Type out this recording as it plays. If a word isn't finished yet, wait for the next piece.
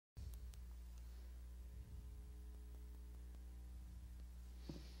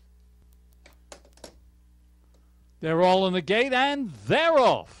They're all in the gate, and they're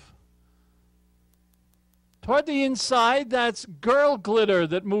off. Toward the inside, that's Girl Glitter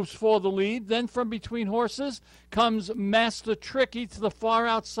that moves for the lead. Then from between horses comes Master Tricky to the far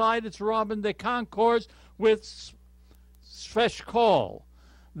outside. It's Robin de Concorde with Fresh Call.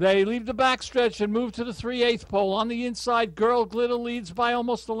 They leave the backstretch and move to the 3/8 pole. On the inside, Girl Glitter leads by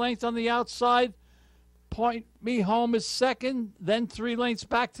almost a length on the outside. Point Me Home is second, then 3 lengths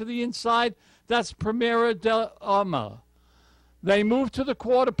back to the inside. That's Primera de Ama. They move to the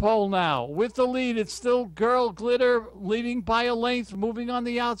quarter pole now. With the lead, it's still Girl Glitter leading by a length. Moving on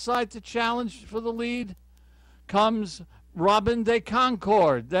the outside to challenge for the lead comes Robin de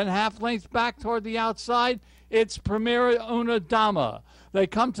Concorde. Then half length back toward the outside, it's Primera Una Dama. They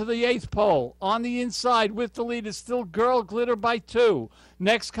come to the 8th pole. On the inside with the lead is still Girl Glitter by 2.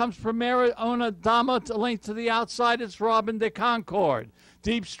 Next comes Primera Una Dama to length to the outside. It's Robin de Concorde.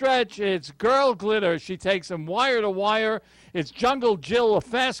 Deep stretch, it's Girl Glitter. She takes them wire to wire. It's Jungle Jill, a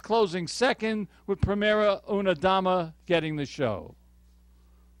fast closing second, with Primera Una Dama getting the show.